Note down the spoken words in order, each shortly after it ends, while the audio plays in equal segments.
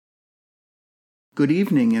Good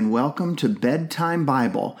evening and welcome to Bedtime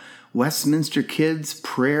Bible, Westminster Kids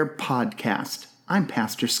Prayer Podcast. I'm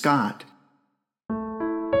Pastor Scott.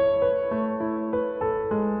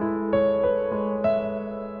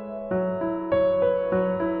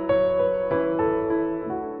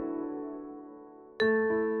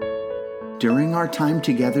 During our time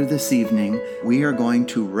together this evening, we are going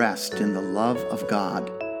to rest in the love of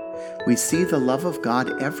God. We see the love of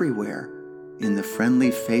God everywhere, in the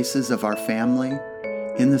friendly faces of our family,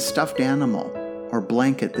 in the stuffed animal or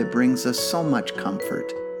blanket that brings us so much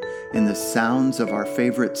comfort, in the sounds of our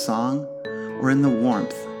favorite song, or in the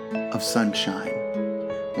warmth of sunshine.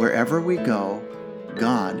 Wherever we go,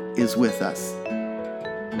 God is with us.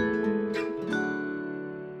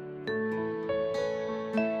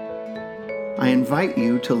 I invite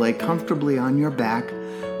you to lay comfortably on your back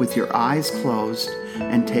with your eyes closed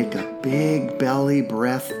and take a big belly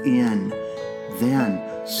breath in. Then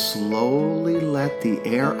slowly let the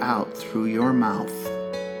air out through your mouth.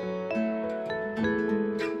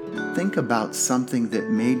 Think about something that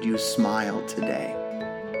made you smile today.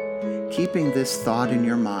 Keeping this thought in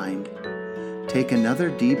your mind, take another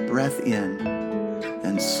deep breath in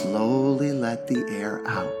and slowly let the air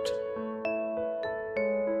out.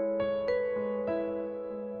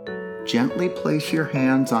 Gently place your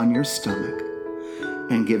hands on your stomach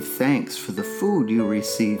and give thanks for the food you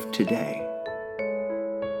received today.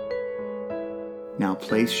 Now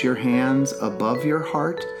place your hands above your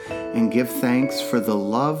heart and give thanks for the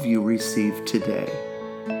love you received today.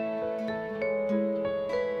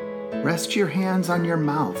 Rest your hands on your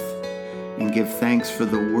mouth and give thanks for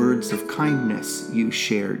the words of kindness you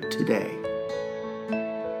shared today.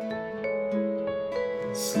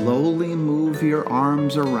 Slowly move your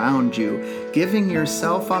arms around you, giving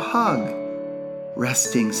yourself a hug,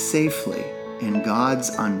 resting safely in God's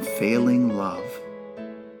unfailing love.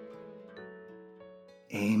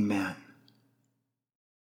 Amen.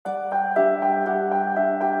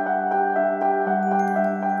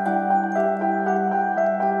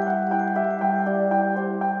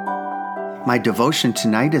 My devotion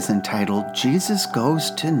tonight is entitled, Jesus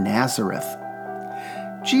Goes to Nazareth.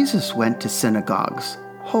 Jesus went to synagogues,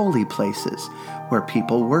 holy places where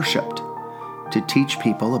people worshiped, to teach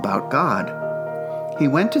people about God. He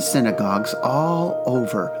went to synagogues all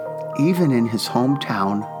over, even in his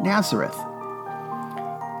hometown, Nazareth.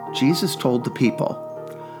 Jesus told the people,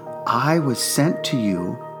 I was sent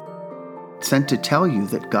to tell you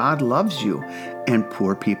that God loves you, and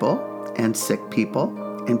poor people, and sick people,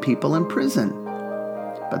 and people in prison.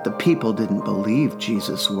 But the people didn't believe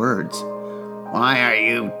Jesus' words. Why are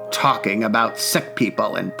you talking about sick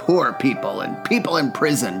people and poor people and people in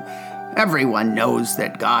prison? Everyone knows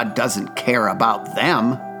that God doesn't care about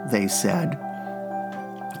them, they said.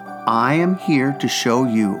 I am here to show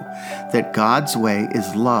you that God's way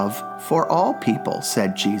is love for all people,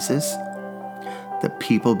 said Jesus. The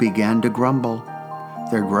people began to grumble.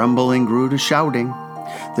 Their grumbling grew to shouting.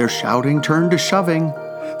 Their shouting turned to shoving.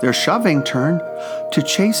 Their shoving turned to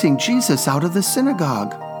chasing Jesus out of the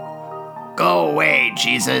synagogue. Go away,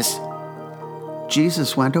 Jesus.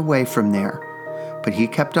 Jesus went away from there, but he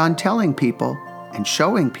kept on telling people and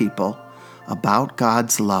showing people about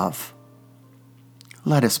God's love.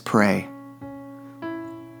 Let us pray.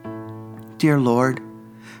 Dear Lord,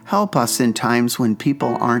 help us in times when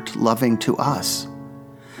people aren't loving to us.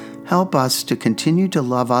 Help us to continue to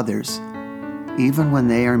love others, even when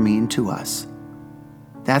they are mean to us.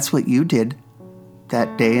 That's what you did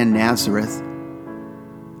that day in Nazareth,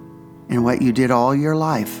 and what you did all your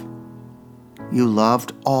life. You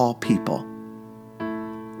loved all people.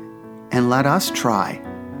 And let us try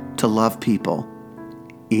to love people,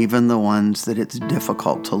 even the ones that it's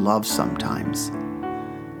difficult to love sometimes.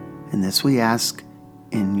 And this we ask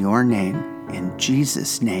in your name, in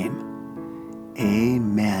Jesus' name.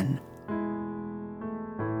 Amen.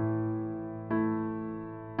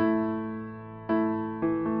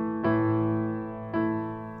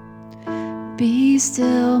 Be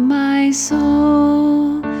still, my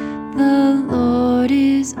soul, the Lord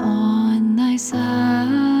is on thy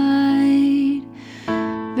side.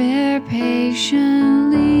 Bear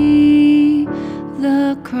patiently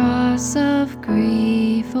the cross of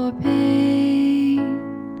grief or pain.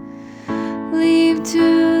 Leave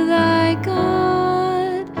to thy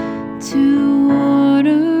God to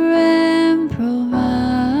order and provide.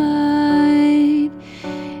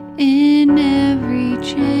 In every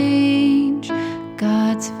change,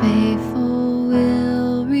 God's faithful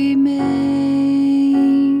will remain.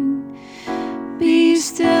 Be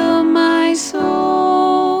still, my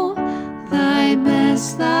soul, thy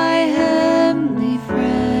best, thy heavenly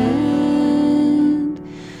friend.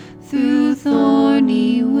 Through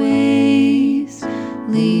thorny ways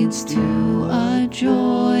leads to a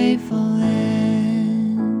joyful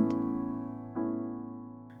end.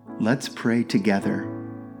 Let's pray together.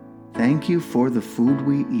 Thank you for the food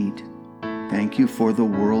we eat. Thank you for the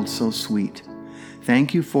world so sweet.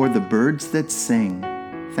 Thank you for the birds that sing.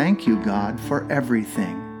 Thank you, God, for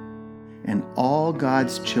everything. And all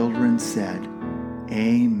God's children said,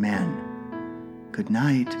 Amen. Good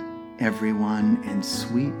night, everyone, and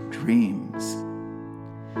sweet dreams.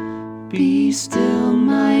 Be still,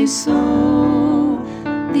 my soul,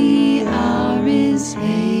 the hour is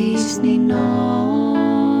hastening on,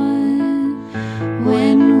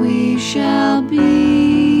 when we shall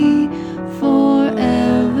be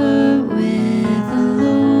forever with the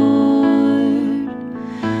Lord.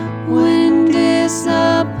 When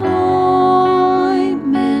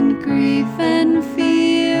disappointment, grief, and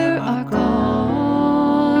fear are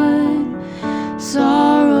gone,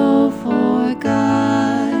 sorrow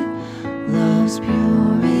forgot, love's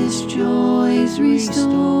purest joys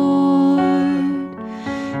restored.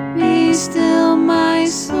 Be still, my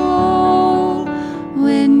soul,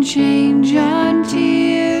 when change and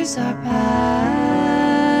tears are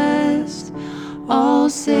past, all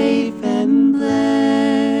safe and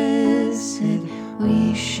blessed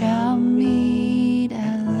we shall meet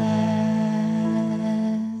at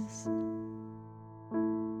last.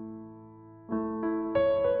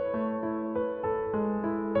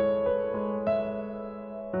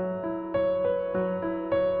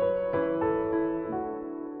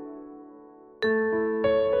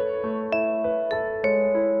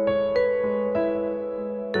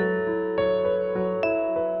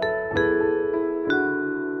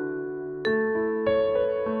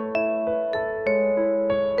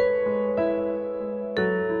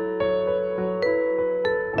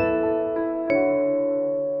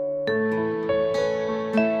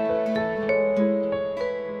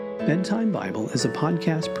 Bedtime Bible is a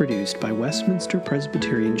podcast produced by Westminster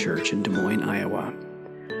Presbyterian Church in Des Moines, Iowa.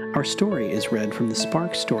 Our story is read from the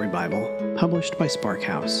Spark Story Bible, published by Spark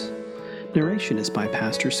House. Narration is by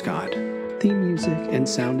Pastor Scott. Theme music and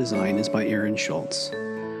sound design is by Aaron Schultz.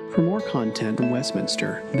 For more content from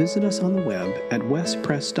Westminster, visit us on the web at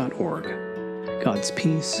westpress.org. God's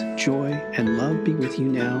peace, joy, and love be with you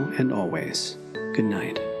now and always. Good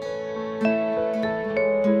night.